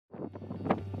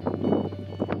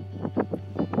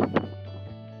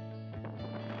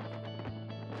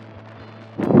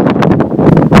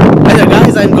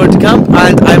camp,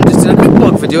 and I'm just doing a quick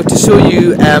vlog video to show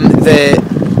you the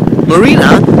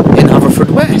Marina in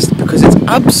Haverfordwest, because it's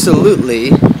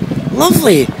absolutely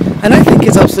lovely, and I think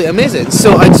it's absolutely amazing.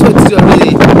 So I just wanted to do a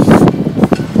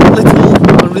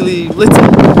really little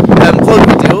vlog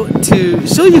video to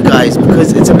show you guys,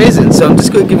 because it's amazing. So I'm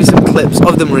just going to give you some clips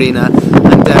of the Marina,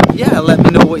 and yeah, let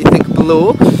me know what you think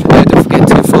below. Don't forget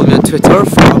to follow me on Twitter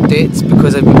for updates,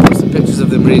 because I've been posting pictures of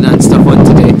the Marina and stuff on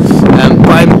today.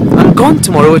 But I'm gone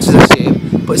tomorrow, which is a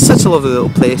shame, but it's such a lovely little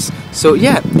place. So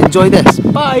yeah, enjoy this.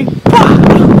 Bye!